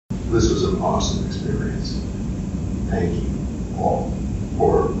This was an awesome experience. Thank you all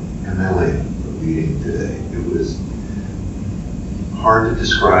for, and Elena for leading today. It was hard to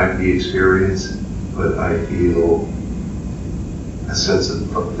describe the experience, but I feel a sense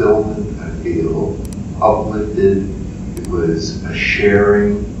of fulfillment. I feel uplifted. It was a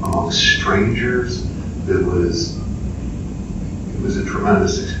sharing amongst strangers. It was a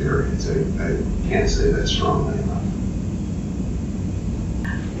tremendous experience. I can't say that strongly enough.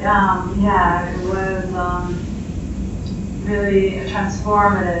 Yeah, it was really a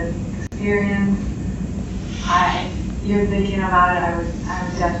transformative experience. You're thinking about it, I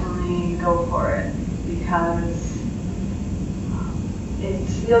would definitely go for it, because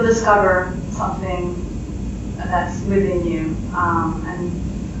you'll discover something that's within you, and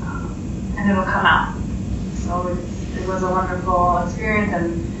it'll come out. So it was a wonderful experience,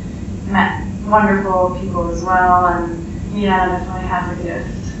 and met wonderful people as well, and yeah, definitely has a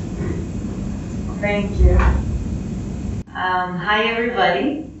gift. Thank you. Hi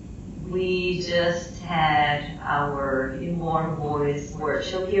everybody. We just had our Immortal Voice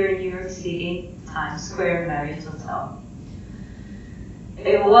workshop here in New York City, Times Square Marriott Hotel.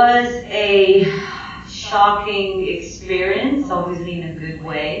 It was a shocking experience, obviously in a good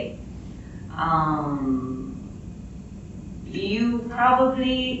way. You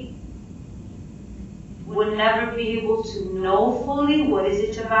probably would never be able to know fully what is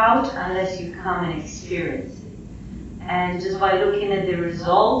it about unless you come and experience it. And just by looking at the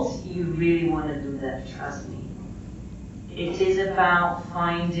results, you really want to do that, trust me. It is about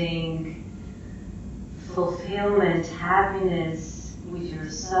finding fulfillment, happiness with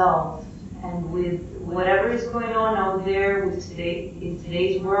yourself, and with whatever is going on out there in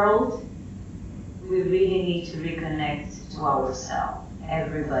today's world. We really need to reconnect to ourselves,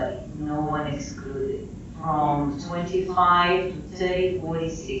 everybody, no one excluded, from 25 to 30, 40,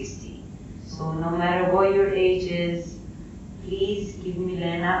 60. So no matter what your age is, please give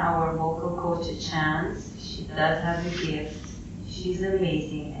Milena, our vocal coach, a chance. She does have a gift. She's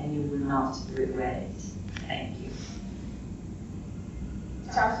amazing, and you will not regret it. Thank you.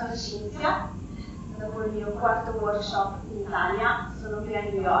 Ciao, sono Cinzia. Dopo il mio quarto workshop in Italia sono qui a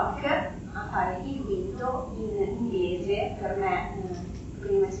New York a fare il quinto in inglese, per me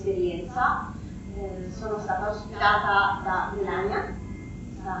prima esperienza. Sono stata ospitata da Melania,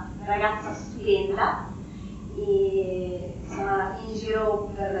 una ragazza stupenda, e sono andata in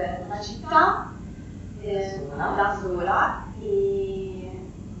giro per la città da sola, e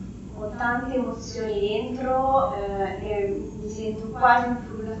ho tante emozioni dentro, e mi sento quasi un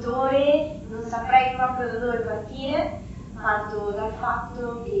frullatore, non saprei proprio da dove partire. Parto dal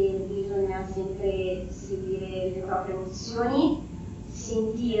fatto che bisogna sempre seguire le proprie emozioni,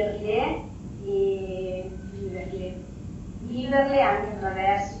 sentirle e viverle anche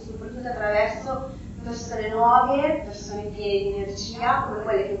soprattutto attraverso persone nuove, persone piene di energia, come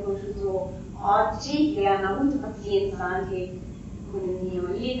quelle che ho conosciuto oggi, che hanno avuto pazienza anche con il mio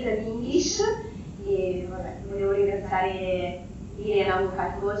Little English. E volevo ringraziare Irena,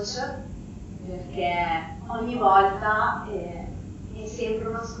 vocal coach, perché ogni volta è sempre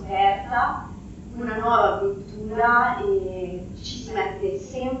una scoperta, una nuova avventura, e ci si mette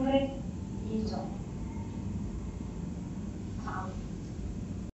sempre in gioco. Ciao.